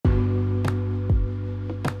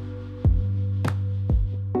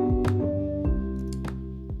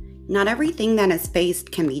Not everything that is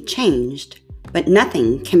faced can be changed, but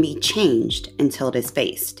nothing can be changed until it is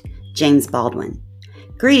faced. James Baldwin.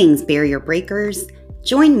 Greetings, barrier breakers.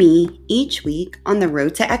 Join me each week on the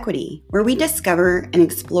Road to Equity, where we discover and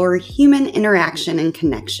explore human interaction and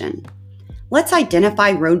connection. Let's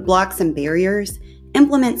identify roadblocks and barriers,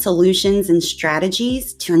 implement solutions and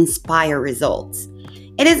strategies to inspire results.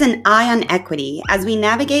 It is an eye on equity as we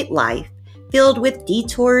navigate life, filled with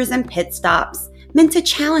detours and pit stops, meant to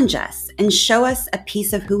challenge us and show us a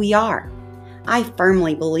piece of who we are. I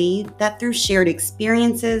firmly believe that through shared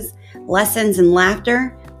experiences, lessons, and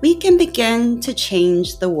laughter, we can begin to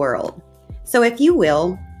change the world. So if you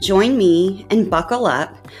will, join me and buckle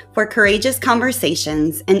up for courageous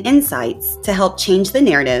conversations and insights to help change the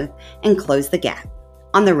narrative and close the gap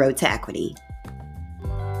on the road to equity.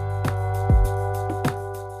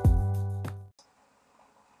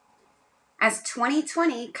 As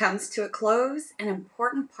 2020 comes to a close, an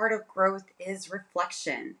important part of growth is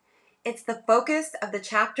reflection. It's the focus of the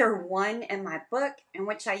chapter 1 in my book, in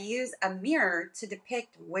which I use a mirror to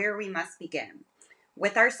depict where we must begin.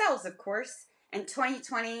 With ourselves, of course. And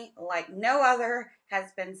 2020, like no other,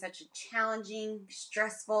 has been such a challenging,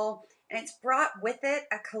 stressful, and it's brought with it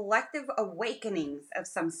a collective awakenings of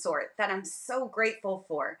some sort that I'm so grateful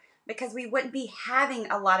for, because we wouldn't be having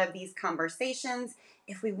a lot of these conversations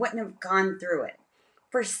if we wouldn't have gone through it.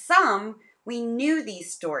 For some, we knew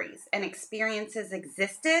these stories and experiences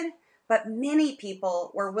existed, but many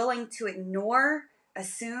people were willing to ignore,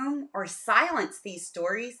 assume, or silence these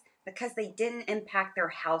stories because they didn't impact their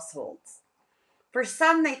households. For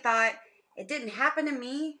some, they thought, it didn't happen to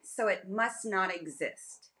me, so it must not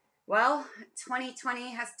exist. Well,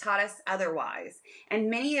 2020 has taught us otherwise, and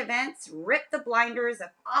many events ripped the blinders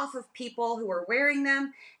off of people who were wearing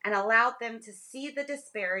them and allowed them to see the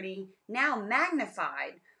disparity, now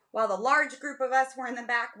magnified, while the large group of us were in the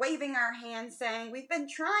back waving our hands saying, we've been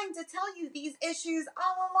trying to tell you these issues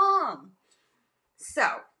all along. So,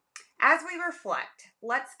 as we reflect,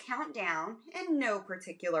 let's count down in no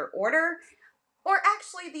particular order, or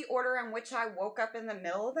actually the order in which I woke up in the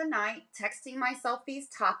middle of the night, texting myself these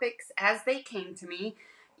topics as they came to me.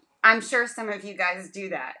 I'm sure some of you guys do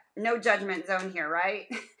that. No judgment zone here, right?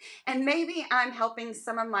 And maybe I'm helping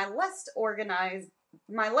some of my less organized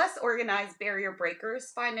barrier breakers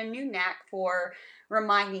find a new knack for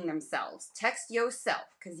reminding themselves. Text yourself,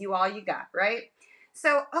 because you all you got, right?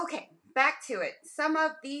 So, okay, back to it. Some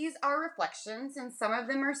of these are reflections and some of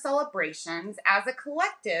them are celebrations as a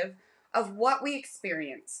collective of what we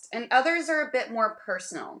experienced, and others are a bit more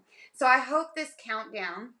personal. So I hope this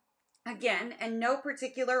countdown, again, in no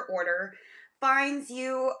particular order, finds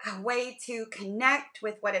you a way to connect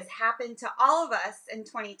with what has happened to all of us in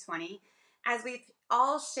 2020, as we've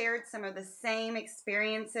all shared some of the same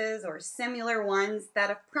experiences or similar ones that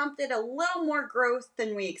have prompted a little more growth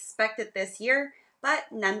than we expected this year, but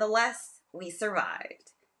nonetheless, we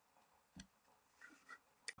survived.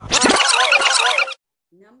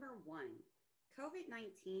 Number 1,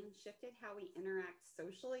 COVID-19 shifted how we interact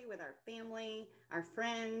socially with our family, our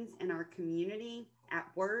friends, and our community, at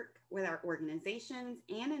work, with our organizations,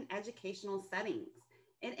 and in educational settings.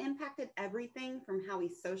 It impacted everything from how we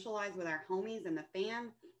socialize with our homies and the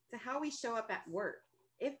fam to how we show up at work,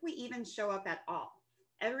 if we even show up at all.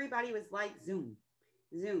 Everybody was like, Zoom,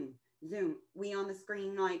 Zoom, Zoom. We on the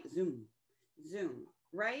screen like Zoom, Zoom,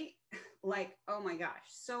 right? Like, oh my gosh,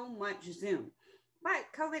 so much Zoom. But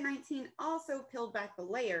COVID-19 also peeled back the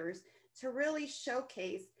layers to really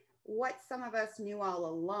showcase what some of us knew all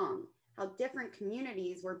along, how different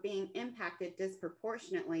communities were being impacted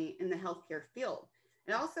disproportionately in the healthcare field.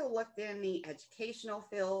 It also looked in the educational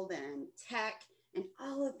field and tech and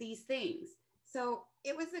all of these things. So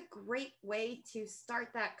it was a great way to start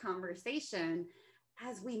that conversation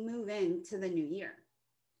as we move into the new year.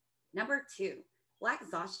 Number 2, Black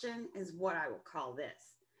exhaustion is what I will call this.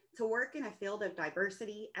 To work in a field of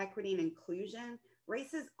diversity, equity, and inclusion,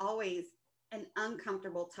 race is always an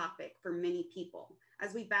uncomfortable topic for many people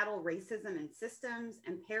as we battle racism in systems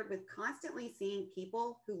and paired with constantly seeing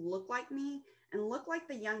people who look like me and look like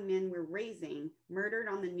the young men we're raising murdered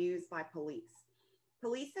on the news by police.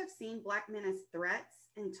 Police have seen Black men as threats,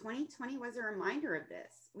 and 2020 was a reminder of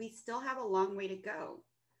this. We still have a long way to go.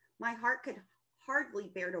 My heart could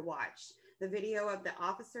hardly bear to watch the video of the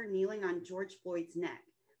officer kneeling on George Floyd's neck.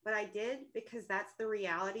 But I did because that's the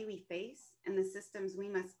reality we face and the systems we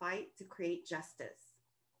must fight to create justice.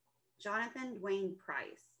 Jonathan Dwayne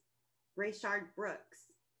Price, Rayshard Brooks,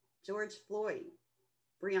 George Floyd,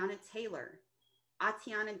 Breonna Taylor,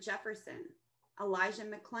 Atiana Jefferson, Elijah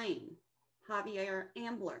McClain, Javier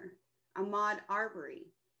Ambler, Ahmaud Arbery,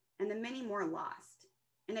 and the many more lost.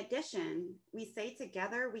 In addition, we say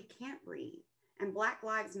together we can't breathe, and Black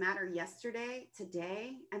Lives Matter yesterday,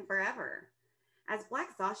 today, and forever. As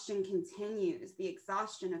Black exhaustion continues, the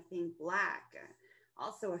exhaustion of being Black,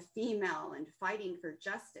 also a female and fighting for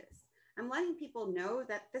justice, I'm letting people know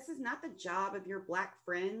that this is not the job of your Black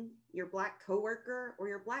friend, your Black coworker, or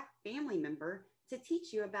your Black family member to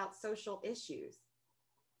teach you about social issues.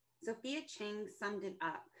 Sophia Chang summed it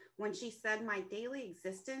up when she said, "My daily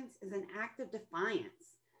existence is an act of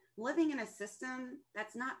defiance, living in a system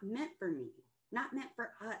that's not meant for me, not meant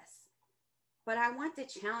for us. But I want to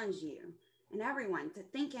challenge you and everyone to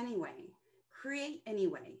think anyway, create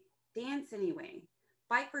anyway, dance anyway,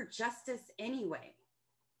 fight for justice anyway.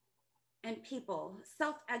 And people,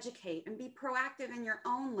 self-educate and be proactive in your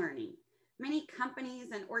own learning. Many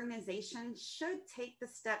companies and organizations should take the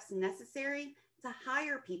steps necessary to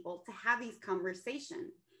hire people to have these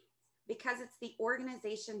conversations because it's the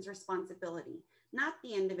organization's responsibility, not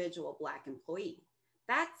the individual Black employee.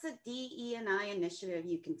 That's a DE&I initiative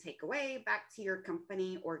you can take away back to your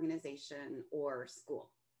company, organization, or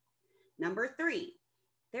school. Number 3,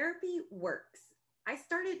 therapy works. I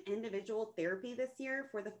started individual therapy this year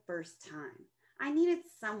for the first time. I needed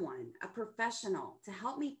someone, a professional, to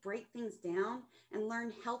help me break things down and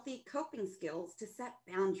learn healthy coping skills to set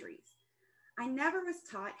boundaries. I never was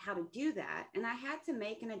taught how to do that, and I had to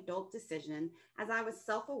make an adult decision as I was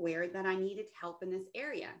self-aware that I needed help in this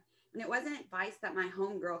area. And it wasn't advice that my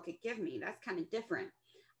homegirl could give me. That's kind of different.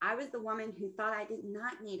 I was the woman who thought I did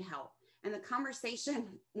not need help. And the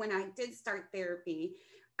conversation when I did start therapy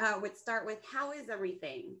would start with, "How is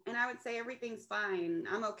everything?" And I would say, "Everything's fine.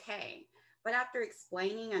 I'm okay." But after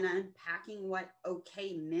explaining and unpacking what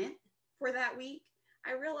okay meant for that week,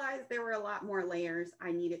 I realized there were a lot more layers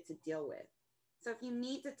I needed to deal with. So if you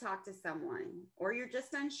need to talk to someone or you're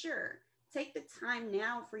just unsure, take the time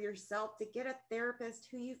now for yourself to get a therapist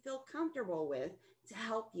who you feel comfortable with to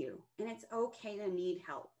help you. And it's okay to need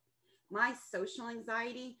help. My social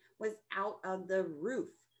anxiety was out of the roof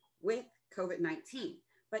with COVID-19,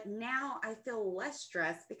 but now I feel less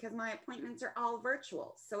stressed because my appointments are all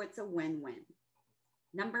virtual. So it's a win-win.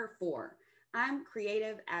 Number 4, I'm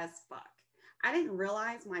creative as fuck. I didn't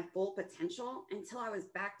realize my full potential until I was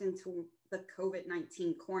backed into the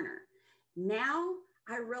COVID-19 corner. Now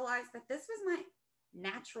I realized that this was my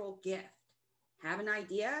natural gift. Have an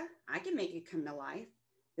idea? I can make it come to life.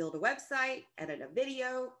 Build a website, edit a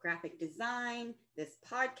video, graphic design, this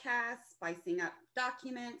podcast, spicing up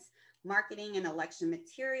documents, marketing and election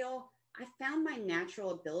material. I found my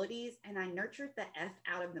natural abilities and I nurtured the F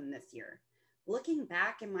out of them this year. Looking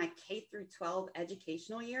back in my K through 12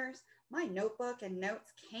 educational years, my notebook and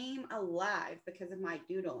notes came alive because of my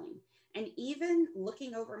doodling. And even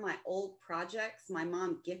looking over my old projects my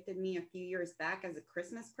mom gifted me a few years back as a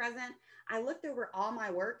Christmas present, I looked over all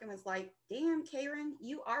my work and was like, "Damn, Karen,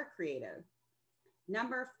 you are creative."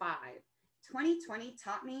 Number 5, 2020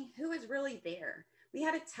 taught me who is really there. We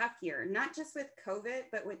had a tough year, not just with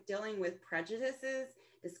COVID, but with dealing with prejudices,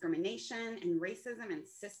 discrimination, and racism and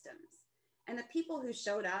systems. And the people who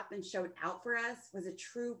showed up and showed out for us was a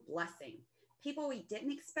true blessing. People we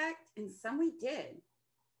didn't expect, and some we did.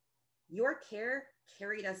 Your care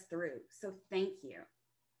carried us through, so thank you.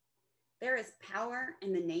 There is power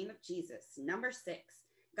in the name of Jesus. Number 6,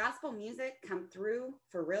 gospel music come through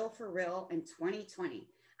for real in 2020.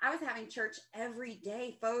 I was having church every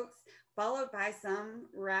day, folks, followed by some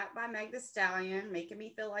rap by Meg Thee Stallion, making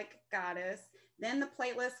me feel like a goddess. Then the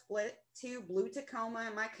playlist split to Blue Tacoma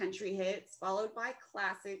and my country hits, followed by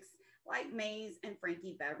classics like Maze and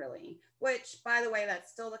Frankie Beverly, which, by the way,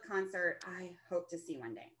 that's still the concert I hope to see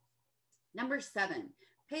one day. Number 7,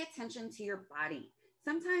 pay attention to your body.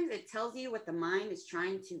 Sometimes it tells you what the mind is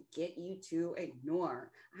trying to get you to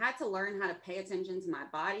ignore. I had to learn how to pay attention to my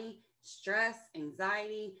body, stress,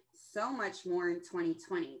 anxiety, so much more in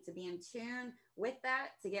 2020 to be in tune with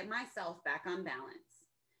that to get myself back on balance.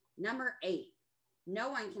 Number 8,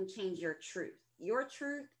 no one can change your truth. Your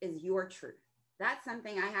truth is your truth. That's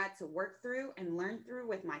something I had to work through and learn through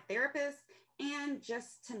with my therapist and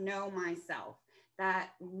just to know myself.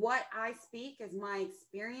 That what I speak is my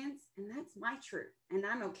experience and that's my truth. And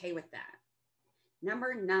I'm okay with that.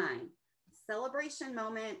 Number 9, celebration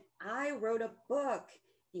moment. I wrote a book.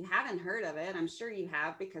 If you haven't heard of it, I'm sure you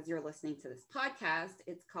have because you're listening to this podcast.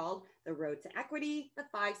 It's called The Road to Equity, the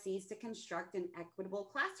 5 C's to Construct an Equitable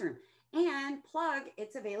Classroom. And plug,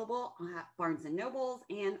 it's available at Barnes & Nobles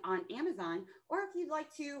and on Amazon. Or if you'd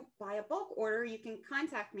like to buy a bulk order, you can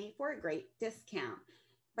contact me for a great discount.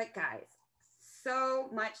 But guys, so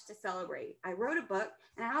much to celebrate. I wrote a book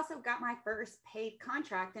and I also got my first paid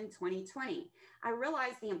contract in 2020. I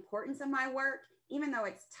realized the importance of my work even though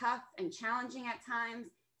it's tough and challenging at times,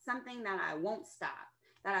 something that I won't stop,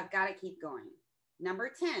 that I've got to keep going.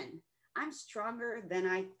 Number 10, I'm stronger than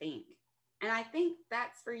I think. And I think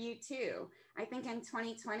that's for you too. I think in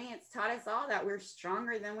 2020, it's taught us all that we're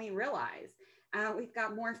stronger than we realize. We've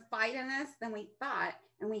got more fight in us than we thought,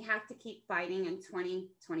 and we have to keep fighting in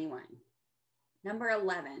 2021. Number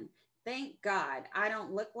 11, thank God I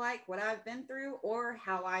don't look like what I've been through or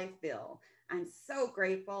how I feel. I'm so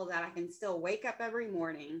grateful that I can still wake up every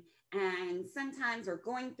morning, and sometimes we're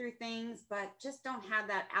going through things, but just don't have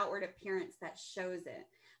that outward appearance that shows it.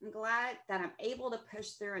 I'm glad that I'm able to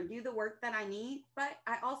push through and do the work that I need, but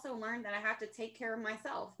I also learned that I have to take care of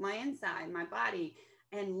myself, my inside, my body,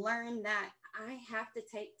 and learn that I have to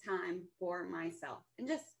take time for myself and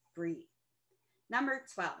just breathe. Number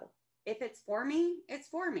 12, if it's for me, it's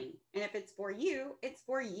for me. And if it's for you, it's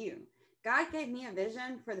for you. God gave me a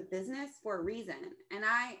vision for the business for a reason. And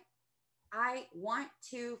I want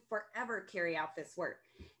to forever carry out this work.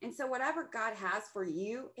 And so whatever God has for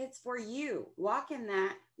you, it's for you. Walk in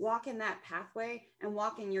that pathway and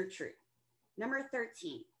walk in your truth. Number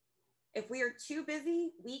 13, if we are too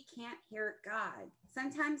busy, we can't hear God.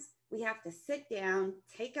 Sometimes we have to sit down,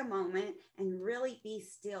 take a moment, and really be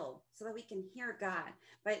still so that we can hear God.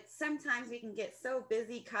 But sometimes we can get so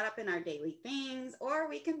busy, caught up in our daily things, or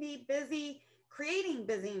we can be busy creating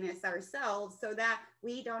busyness ourselves so that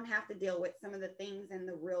we don't have to deal with some of the things in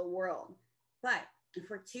the real world. But if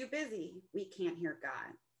we're too busy, we can't hear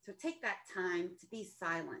God. So take that time to be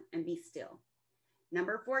silent and be still.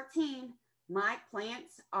 Number 14, my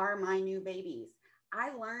plants are my new babies.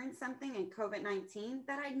 I learned something in COVID-19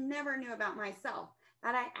 that I never knew about myself,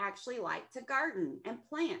 that I actually like to garden and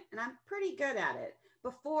plant, and I'm pretty good at it.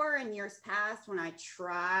 Before, in years past, when I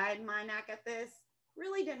tried my knack at this,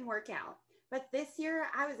 really didn't work out. But this year,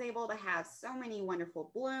 I was able to have so many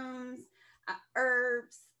wonderful blooms,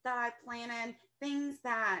 herbs that I planted, things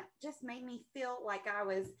that just made me feel like I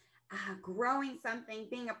was growing something,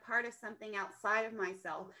 being a part of something outside of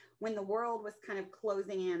myself when the world was kind of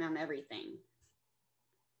closing in on everything.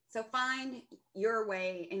 So find your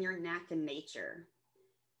way and your knack in nature.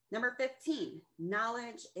 Number 15,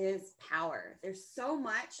 knowledge is power. There's so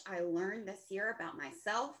much I learned this year about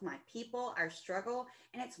myself, my people, our struggle,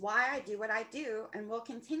 and it's why I do what I do and will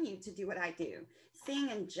continue to do what I do. Seeing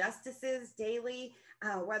injustices daily,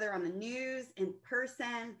 whether on the news, in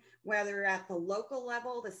person, whether at the local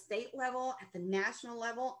level, the state level, at the national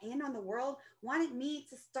level, and on the world, wanted me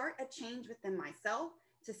to start a change within myself,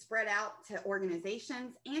 to spread out to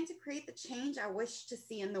organizations, and to create the change I wish to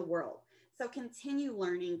see in the world. So continue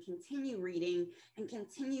learning, continue reading, and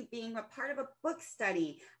continue being a part of a book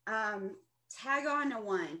study. Tag on to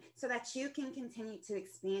one so that you can continue to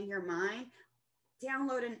expand your mind.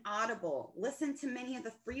 Download an Audible. Listen to many of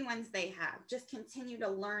the free ones they have. Just continue to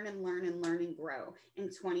learn and learn and learn and grow in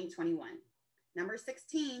 2021. Number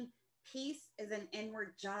 16, peace is an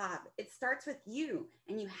inward job. It starts with you,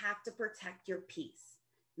 and you have to protect your peace.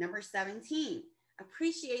 Number 17,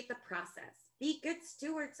 appreciate the process. Be good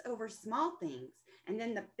stewards over small things, and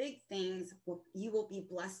then the big things you will be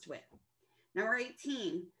blessed with. Number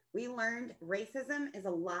 18, we learned racism is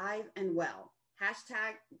alive and well.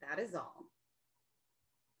 Hashtag that is all.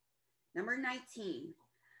 Number 19,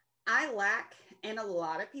 I lack, and a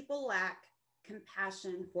lot of people lack,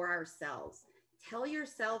 compassion for ourselves. Tell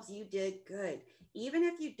yourselves you did good. Even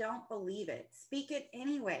if you don't believe it, speak it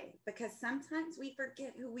anyway, because sometimes we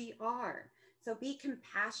forget who we are. So be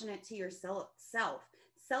compassionate to yourself.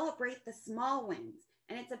 Celebrate the small wins.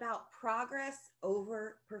 And it's about progress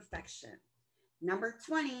over perfection. Number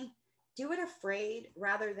 20, do it afraid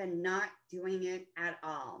rather than not doing it at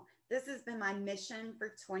all. This has been my mission for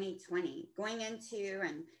 2020, going into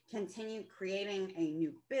and continue creating a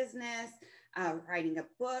new business, writing a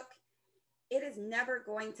book. It is never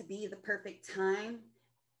going to be the perfect time.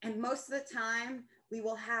 And most of the time, we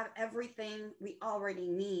will have everything we already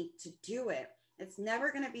need to do it. It's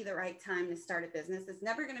never going to be the right time to start a business. It's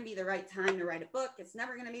never going to be the right time to write a book. It's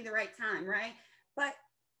never going to be the right time, right? But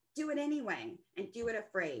do it anyway and do it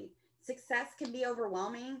afraid. Success can be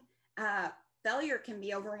overwhelming. Failure can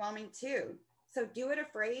be overwhelming too. So do it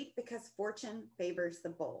afraid because fortune favors the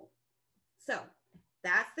bold. So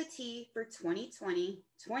that's the tea for 2020.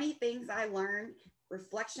 20 things I learned,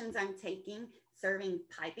 reflections I'm taking, serving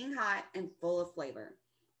piping hot and full of flavor.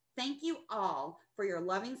 Thank you all for your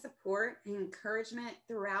loving support and encouragement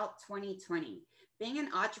throughout 2020. Being an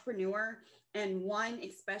entrepreneur, and one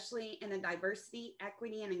especially in a diversity,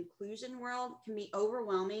 equity, and inclusion world, can be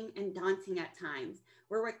overwhelming and daunting at times,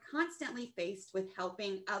 where we're constantly faced with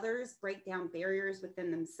helping others break down barriers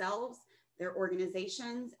within themselves, their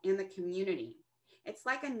organizations, and the community. It's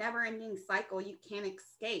like a never-ending cycle you can't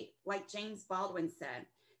escape, like James Baldwin said.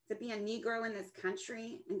 To be a Negro in this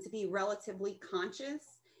country and to be relatively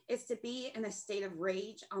conscious is to be in a state of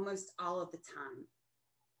rage almost all of the time.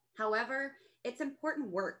 However, it's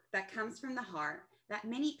important work that comes from the heart that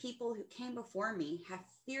many people who came before me have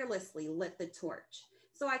fearlessly lit the torch.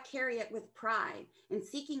 So I carry it with pride in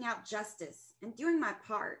seeking out justice and doing my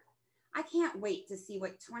part. I can't wait to see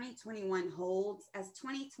what 2021 holds as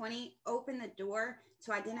 2020 opened the door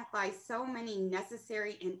to identify so many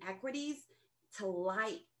necessary inequities to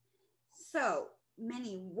light. So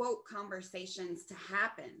many woke conversations to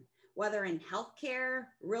happen, whether in healthcare,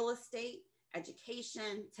 real estate,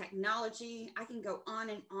 education, technology. I can go on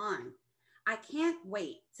and on. I can't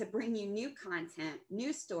wait to bring you new content,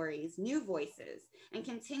 new stories, new voices, and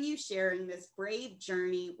continue sharing this brave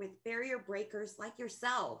journey with barrier breakers like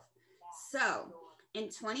yourself. So, in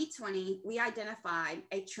 2020, we identified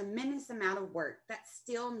a tremendous amount of work that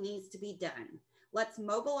still needs to be done. Let's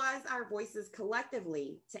mobilize our voices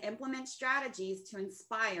collectively to implement strategies to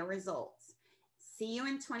inspire results. See you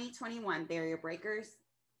in 2021, barrier breakers.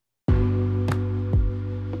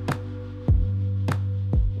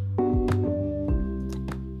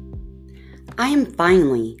 I am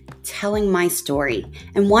finally telling my story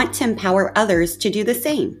and want to empower others to do the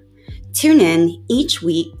same. Tune in each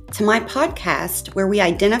week to my podcast where we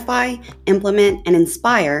identify, implement, and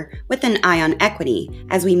inspire with an eye on equity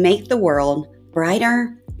as we make the world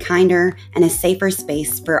brighter, kinder, and a safer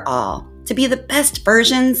space for all to be the best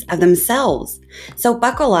versions of themselves. So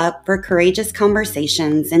buckle up for courageous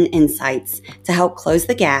conversations and insights to help close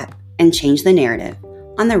the gap and change the narrative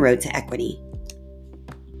on the road to equity.